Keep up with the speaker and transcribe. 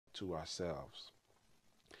to ourselves.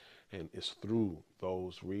 And it's through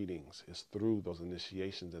those readings, it's through those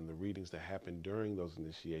initiations and the readings that happen during those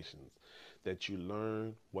initiations that you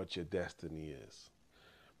learn what your destiny is.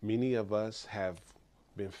 Many of us have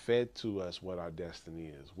been fed to us what our destiny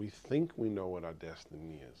is. We think we know what our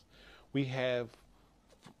destiny is. We have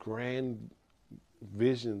grand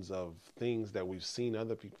visions of things that we've seen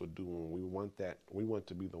other people do, and we want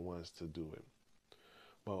to be the ones to do it.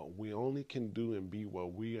 But we only can do and be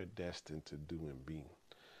what we are destined to do and be.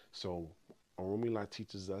 So Oromila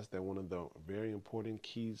teaches us that one of the very important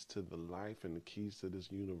keys to the life and the keys to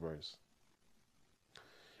this universe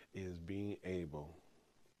is being able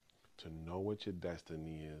to know what your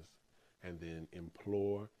destiny is and then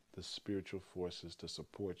implore the spiritual forces to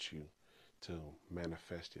support you to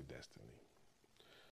manifest your destiny.